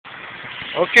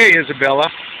Okay, Isabella,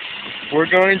 we're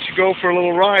going to go for a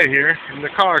little ride here in the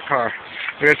car.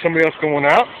 We got somebody else going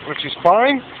out, which is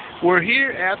fine. We're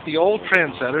here at the old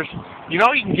Trendsetters. You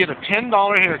know you can get a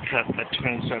 $10 haircut at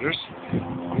Trendsetters.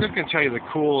 I'm just going to tell you the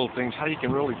cool little things, how you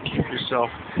can really keep yourself...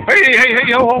 Hey,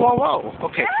 whoa.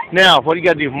 Okay, now, what do you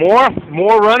got to do? More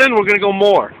running? We're going to go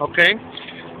more, okay?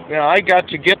 Now, I got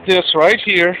to get this right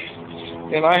here,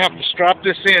 and I have to strap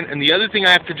this in. And the other thing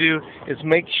I have to do is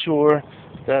make sure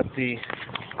that the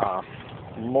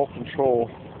remote control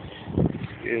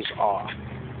is off.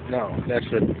 No, that's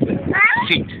the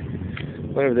seat.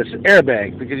 Whatever this is,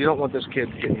 airbag, because you don't want this kid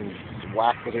getting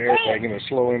whacked with an airbag in a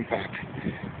slow impact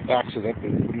accident.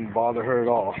 It wouldn't bother her at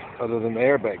all, other than the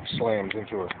airbag slams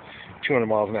into her 200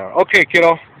 miles an hour. Okay,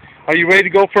 kiddo, are you ready to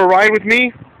go for a ride with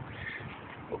me?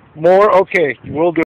 More? Okay, we'll do it.